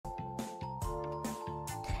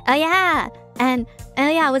Oh yeah, and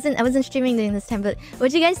yeah, I wasn't streaming during this time. But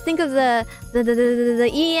what do you guys think of the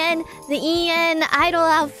EN idol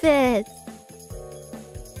outfit?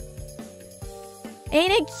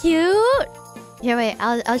 Ain't it cute? Here, wait,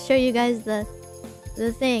 I'll show you guys the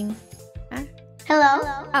thing. Huh? Hello.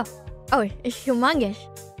 Oh, it's humongous.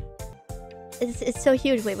 It's so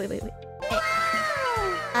huge. Wait.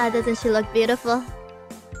 Ah, doesn't she look beautiful?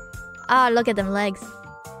 Ah, look at them legs.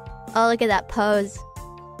 Oh, look at that pose.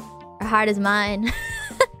 Her heart is mine.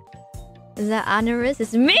 Is that IRyS?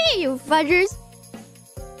 It's me, you fudgers!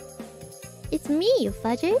 It's me, you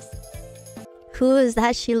fudgers! Who is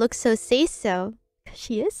that? She looks so say-so.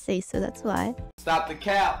 She is say-so, that's why. Stop the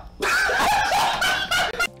cap!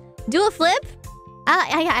 Do a flip?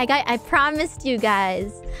 I promised you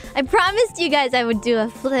guys. I promised you guys I would do a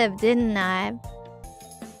flip, didn't I?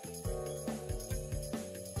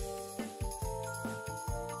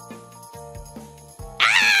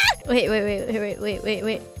 Wait.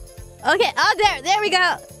 Okay, oh, there we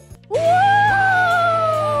go. Woo!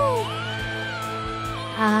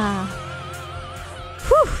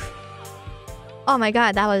 Whew. Oh my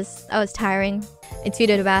god, that was tiring. I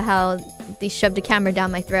tweeted about how they shoved a camera down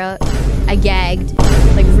my throat. I gagged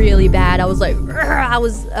like really bad. I was like, I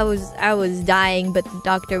was dying, but the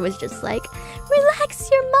doctor was just like, relax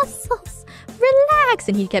your muscles, relax,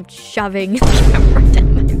 and he kept shoving the camera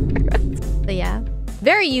down my throat. But yeah.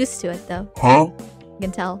 Very used to it though. Huh? You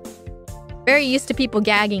can tell. Very used to people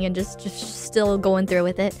gagging and just still going through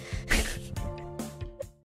with it.